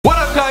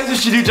guys,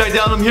 it's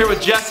Jiedel. I'm here with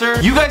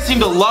Jesser. You guys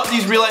seem to love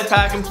these real life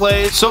pack and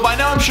plays. So by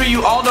now I'm sure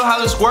you all know how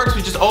this works.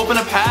 We just open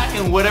a pack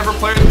and whatever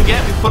players we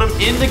get, we put them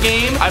in the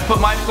game. I put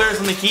my players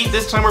in the Heat.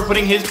 This time we're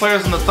putting his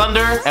players in the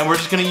Thunder, and we're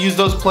just gonna use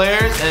those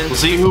players and we'll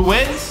see who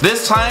wins.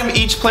 This time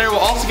each player will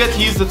also get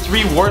to use the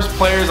 3 worst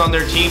players on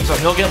their team. So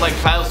he'll get like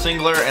Kyle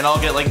Singler and I'll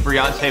get like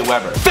Briante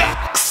Weber.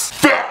 Facts!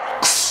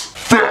 Facts!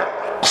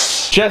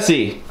 Facts!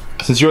 Jesse,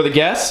 since you're the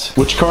guest,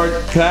 which card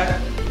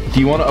pack do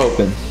you want to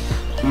open?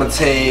 I'm gonna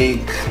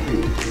take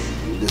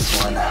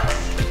this one.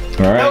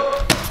 All right.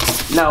 Nope.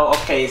 No,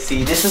 okay,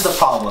 see, this is the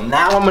problem.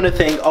 Now I'm gonna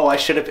think, oh, I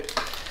should have.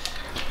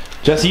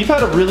 Jesse, you've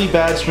had a really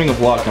bad string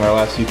of luck in our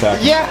last few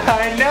packs. Yeah,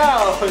 I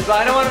know. So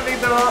I don't want to make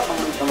them up. I'm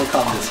gonna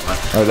call this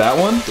one. Or that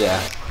one? Yeah.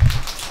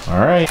 All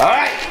right. All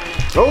right.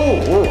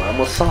 Oh, I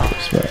almost saw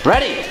it.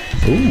 Ready?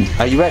 Ooh.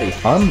 Are you ready?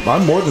 I'm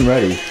more than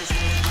ready.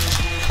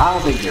 I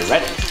don't think you're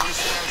ready.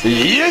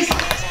 Yes.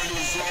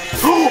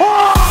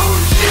 Oh,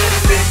 shit,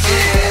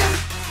 bitches!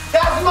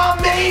 That's my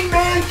main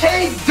man,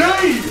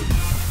 KD!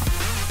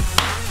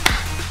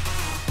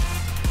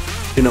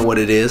 You know what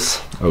it is?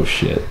 Oh,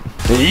 shit.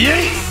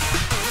 Yay!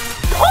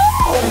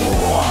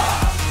 Oh!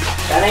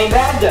 That ain't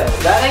bad, though.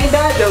 That ain't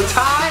bad, though.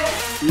 Ty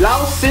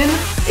Lawson,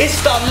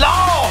 it's the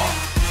law!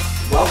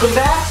 Welcome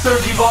back,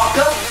 Serge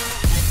Ibaka.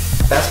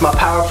 That's my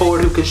power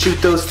forward who can shoot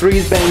those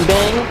threes, bang,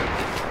 bang.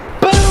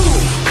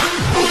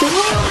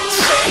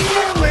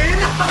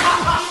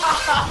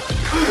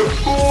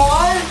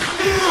 What?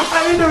 I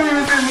didn't know he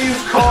was in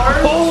these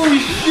cards. Holy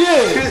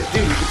shit!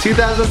 Dude,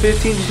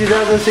 2015 to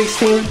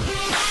 2016,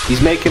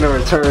 he's making a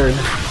return.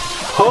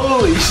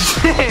 Holy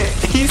shit!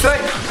 He's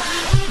like,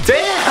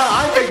 damn,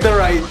 I picked the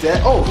right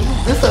deck. Oh,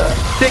 this is a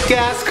thick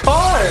ass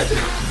card.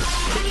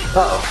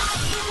 Uh-oh.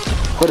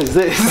 What is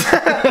this?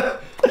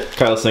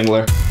 Kyle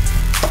Singler.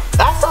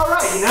 That's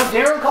alright, you know,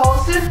 Darren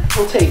Collison,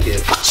 we'll take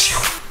it.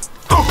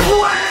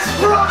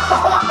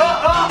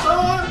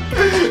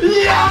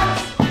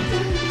 Yes!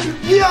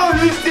 Yo,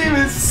 this team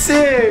is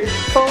sick!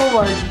 Oh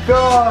my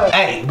god!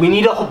 Hey, we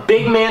need a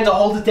big man to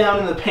hold it down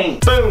in the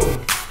paint. Boom!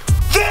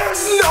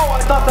 There's no!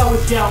 I thought that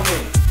was down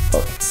there.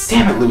 Oh,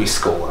 damn it, Louis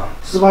Scola.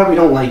 This is why we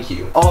don't like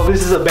you. Oh,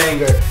 this is a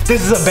banger.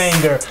 This is a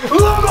banger.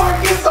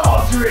 LaMarcus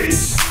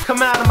Aldridge!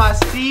 Come out of my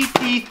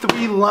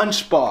CP3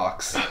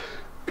 lunchbox.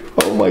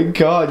 Oh my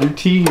god, your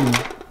team.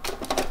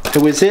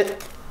 Who is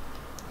it?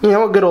 You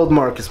know, good old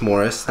Marcus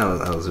Morris. That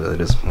was really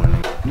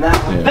disappointing. Now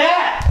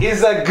that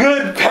is a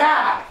good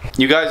pack!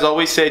 You guys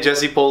always say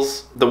Jesse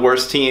pulls the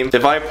worst team.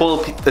 If I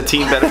pull a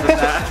team better than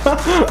that,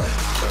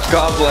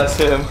 God bless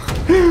him.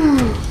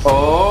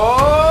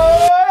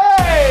 Oh,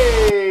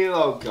 hey!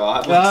 Oh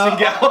God,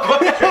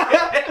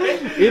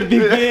 it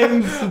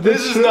begins.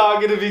 This is not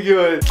gonna be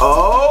good.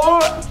 Oh,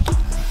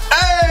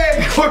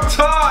 hey, we're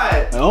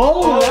tied.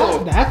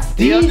 Oh, that's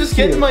deep. Yeah, I'm just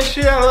getting my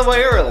shit out of the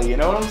way early. You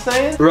know what I'm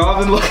saying?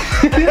 Robin,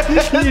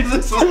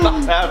 this is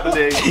not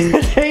happening.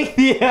 Take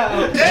me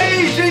out.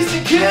 Hey,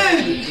 Jason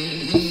Kidd.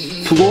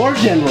 Floor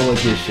General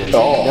Edition.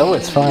 Oh. No,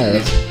 it's fire.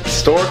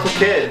 Historical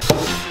kid.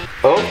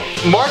 Oh,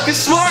 Marcus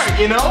Smart,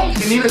 you know?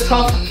 You need a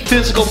tough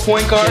physical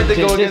point guard to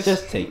go against.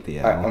 Just take the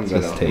L. I'm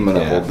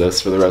gonna hold this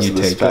for the rest of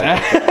this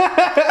pack.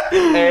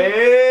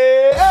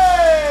 Hey,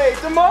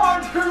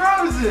 DeMar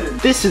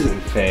DeRozan. This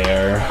isn't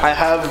fair. I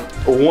have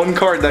 1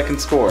 card that can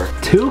score.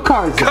 2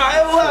 cards.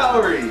 Kyle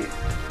Lowry.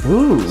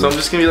 Ooh. So I'm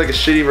just gonna be like a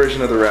shitty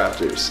version of the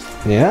Raptors.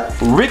 Yeah.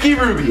 Ricky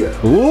Rubio.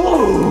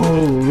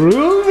 Ooh,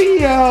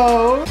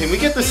 Rubio. Can we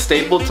get this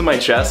stapled to my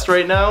chest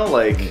right now?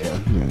 Like,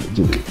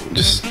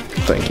 just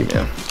thank you,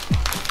 man.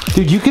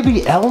 Dude, you could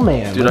be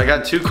L-Man. Dude, I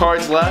got 2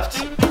 cards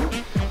left.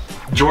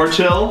 George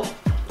Hill.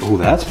 Ooh,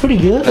 that's pretty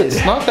good.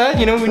 It's not bad,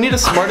 you know, we need a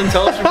smart,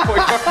 intelligent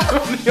point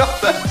guard on the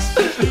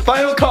offense.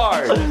 Final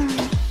card.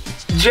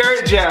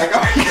 Jared Jack.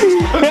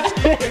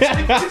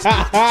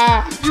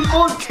 You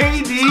pulled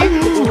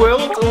KD,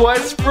 Wilt,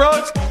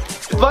 Westbrook.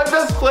 My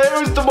best player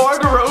was DeMar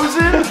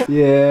DeRozan.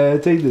 Yeah,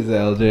 take this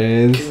L,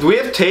 James. Do we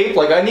have tape?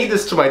 Like, I need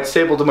this to my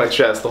staple to my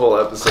chest the whole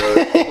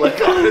episode.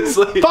 Like,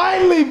 honestly.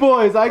 Finally,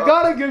 boys, I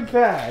got a good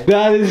pack.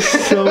 That is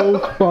so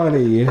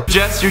funny.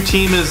 Jess, your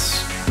team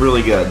is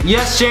really good.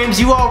 Yes, James,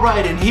 you are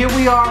right. And here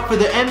we are for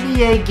the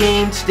NBA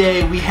game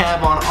today we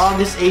have on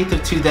August 8th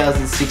of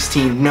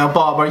 2016. Now,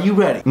 Bob, are you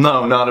ready?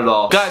 No, not at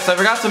all. Guys, I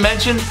forgot to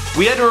mention,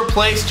 we had to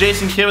replace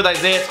Jason Kidd with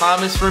Isaiah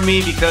Thomas for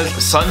me because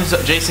the Suns'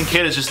 Jason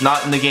Kidd is just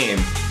not in the game.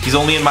 He's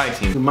only in my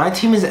team. My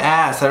team is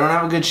ass. I don't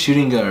have a good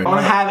shooting guard. I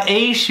want to have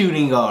a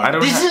shooting guard.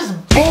 This is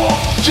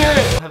bullshit! I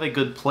don't have a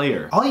good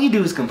player. All you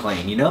do is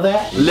complain. You know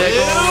that?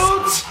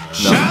 Wilt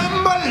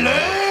Chamberlain!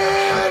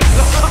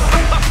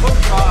 Oh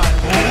God.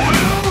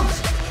 Wilt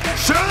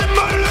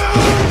Chamberlain!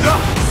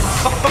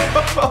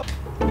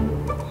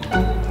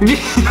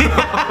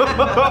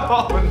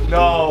 Oh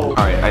no.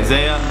 Alright,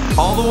 Isaiah,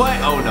 all the way.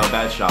 Oh no,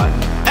 bad shot.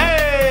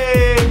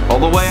 Hey! All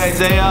the way,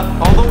 Isaiah.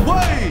 All the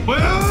way!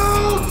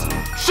 Wilt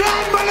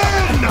Chamberlain!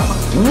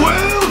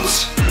 Wilt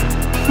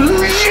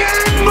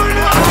Chamberlain!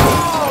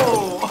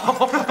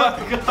 Oh my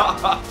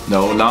God.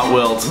 No, not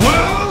Wilt.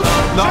 Wilt!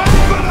 No.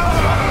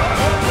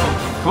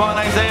 Come on,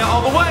 Isaiah,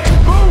 all the way.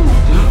 Boom.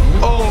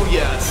 Oh,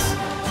 yes.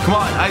 Come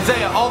on,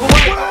 Isaiah, all the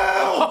way.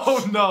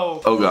 Oh,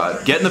 no. Oh,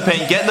 God. Get in the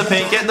paint, get in the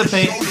paint, get in the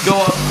paint. Go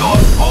up, go up.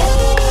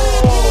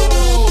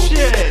 Oh,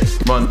 shit.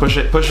 Come on, push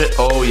it, push it.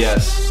 Oh,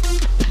 yes.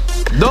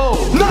 No.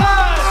 No.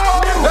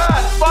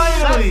 Yes,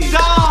 finally. That's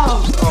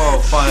dumb.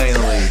 Oh,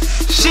 finally.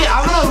 Shit,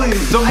 I'm gonna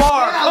lose.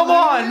 DeMar, come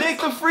on, make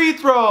the free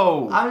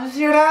throw. I'm just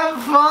here to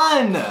have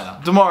fun.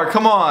 DeMar,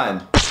 come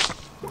on.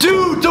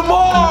 Dude,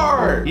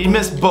 DeMar! He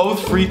missed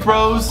both free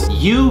throws.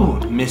 You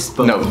missed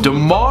both. No,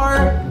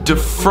 DeMar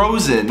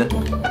DeFrozen,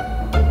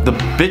 the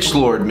bitch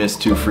lord,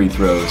 missed 2 free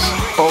throws.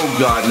 Oh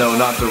God, no,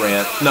 not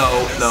Durant. No,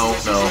 no,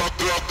 no.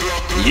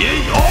 Yeah.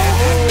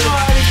 Oh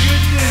my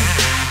goodness.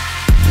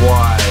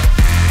 Why?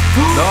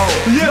 No.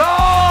 Yeah.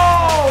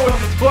 No!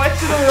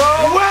 Twice in a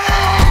row.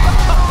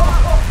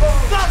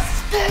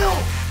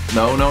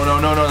 No, no, no,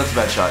 no, no, that's a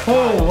bad shot.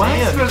 Oh,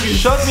 Westbrook you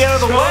shut me out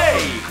of the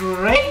way.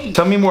 Great.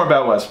 Tell me more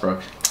about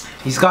Westbrook.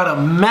 He's got a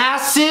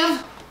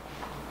massive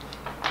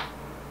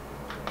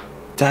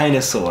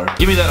dinosaur.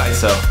 Give me that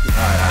ISO.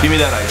 Right. Give me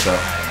that ISO.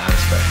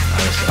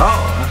 Oh,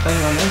 I thought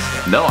you were on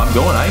ISO. No, I'm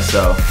going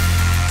ISO.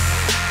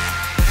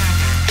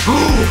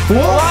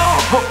 Whoa!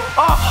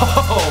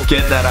 Oh!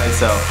 Get that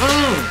ISO.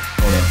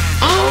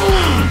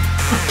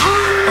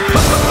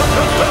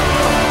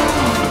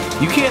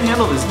 You can't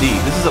handle this D.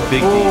 This is a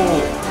big D.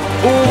 Ooh.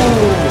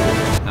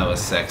 That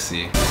was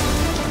sexy.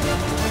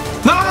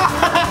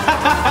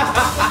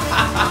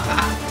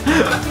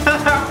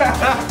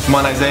 Come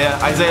on, Isaiah.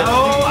 Isaiah.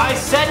 Oh, I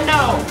said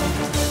no.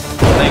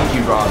 Thank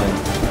you, Robin.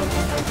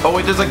 Oh,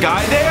 wait, there's a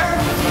guy there?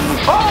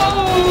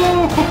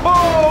 Oh!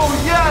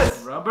 Oh,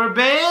 yes! Rubber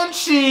band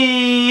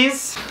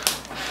cheese.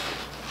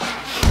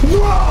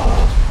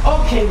 Whoa!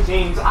 Okay,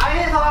 James,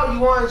 I thought you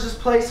wanted to just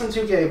play some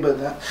 2K, but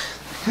that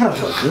kind of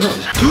felt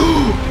good.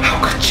 How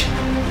could you?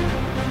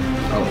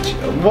 I'll let you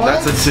go. What?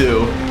 That's a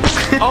 2.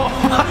 Oh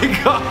my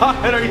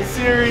God, are you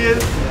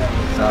serious?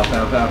 Foul,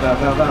 foul, foul, foul,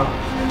 foul, foul.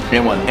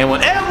 And one, and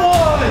one, and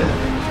one!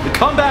 The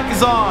comeback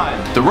is on.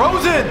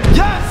 DeRozan,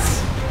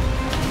 yes!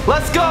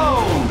 Let's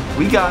go!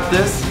 We got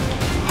this.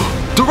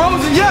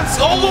 DeRozan, yes!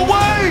 All the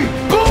way!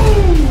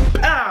 Boom!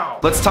 Pow!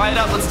 Let's tie it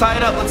up, let's tie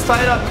it up, let's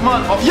tie it up. Come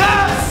on. Oh,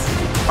 yes!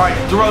 All right,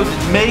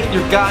 DeRozan, make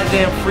your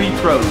goddamn free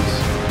throws.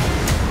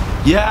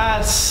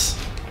 Yes!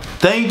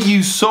 Thank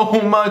you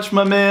so much,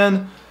 my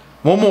man.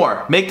 One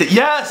more. Make the,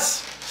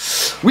 yes!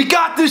 We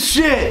got this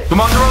shit! Come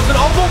on, DeRozan,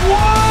 all the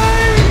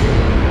way!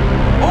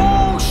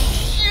 Oh,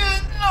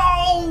 shit,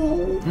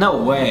 no!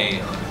 No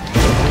way.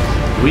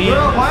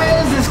 Bro, why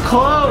is this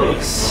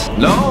close?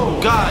 No,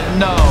 God,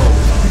 no.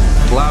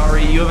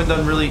 Lowry, you haven't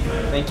done really.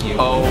 Thank you.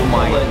 Oh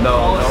my,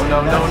 no, no,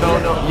 no, no, no,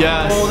 no.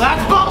 Yes. Oh,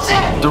 that's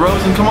bullshit!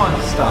 DeRozan, come on.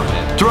 Stop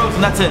it. DeRozan,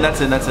 that's it,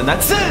 that's it, that's it,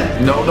 that's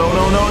it! No, no,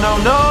 no, no, no,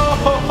 no!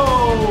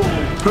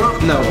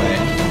 No way.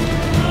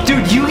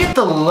 Dude, you get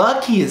the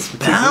luckiest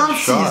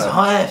bounces,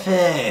 shot.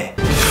 Jefe.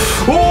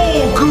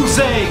 Oh, goose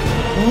egg!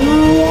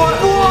 What?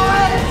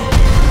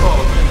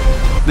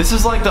 Oh, this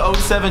is like the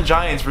 07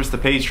 Giants versus the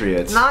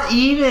Patriots. Not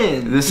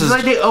even. This is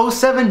like the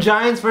 07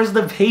 Giants versus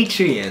the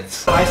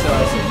Patriots. I said,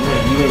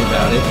 you ain't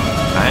about it.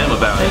 I am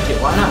about it. Take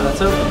it. Why not?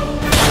 That's open.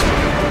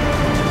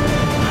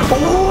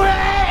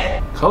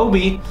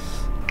 Kobe.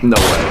 No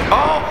way.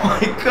 Oh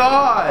my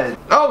God.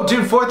 Oh,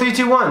 dude, 4, 3,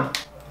 2, 1.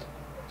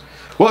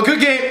 Well,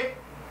 good game.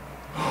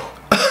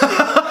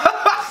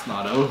 It's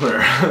not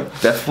over.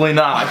 Definitely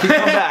not. I can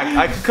come back.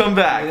 I can come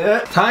back. Yeah.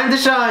 Time to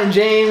shine,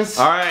 James.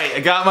 All right, I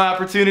got my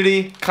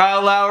opportunity.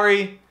 Kyle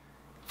Lowry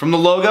from the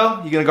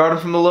logo. You gonna guard him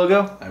from the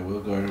logo? I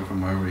will guard him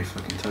from wherever he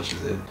fucking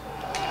touches it.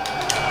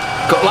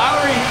 Go,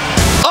 Lowry.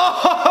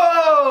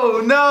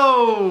 Oh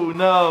no,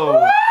 no.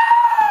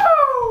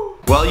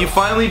 Woo! Well, you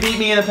finally beat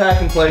me in a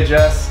pack and play,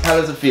 Jess. How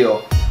does it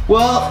feel?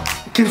 Well,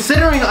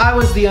 considering I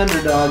was the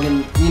underdog,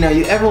 and you know,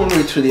 everyone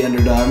roots for the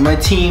underdog. My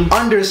team,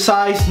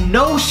 undersized,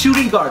 no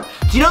shooting guard.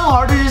 Do you know how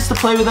hard it is to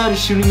play without a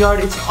shooting guard?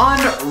 It's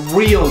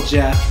unreal,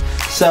 Jeff.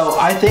 So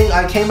I think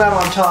I came out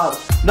on top,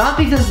 not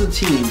because of the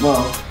team,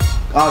 well,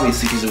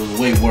 obviously because it was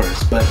way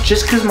worse, but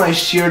just because my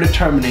sheer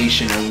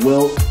determination and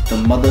will the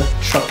mother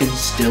trucking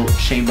still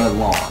chamber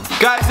long.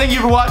 Guys, thank you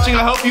for watching.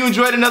 I hope you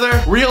enjoyed another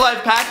real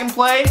life pack and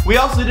play. We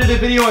also did a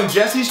video on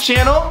Jesse's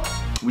channel.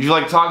 Would you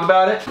like to talk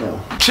about it? No.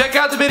 Check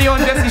out the video on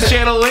Jesse's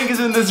channel. Link is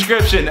in the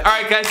description. All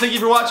right, guys, thank you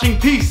for watching.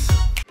 Peace.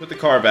 Put the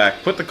car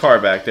back. Put the car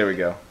back. There we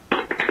go.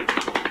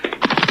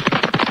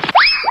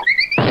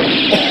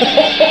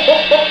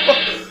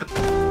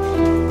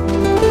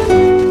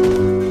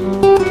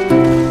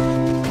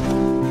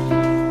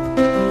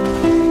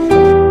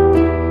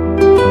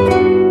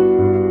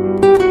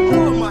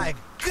 Oh my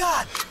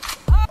God.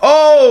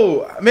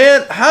 Oh,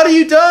 man, how do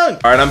you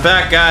dunk? All right, I'm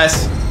back,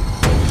 guys.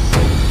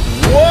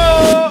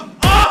 Whoa!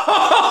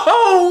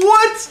 Oh,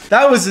 what?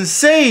 That was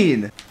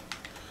insane.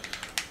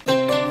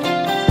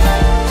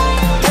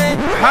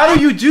 How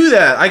do you do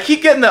that? I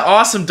keep getting the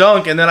awesome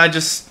dunk and then I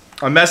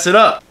mess it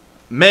up.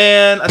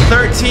 Man, a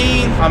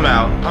 13. I'm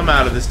out. I'm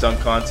out of this dunk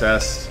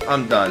contest.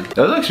 I'm done. That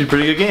was actually a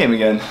pretty good game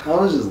again. I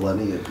was just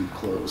letting it be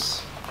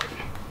close.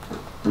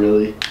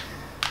 Really?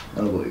 I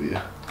don't believe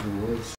you.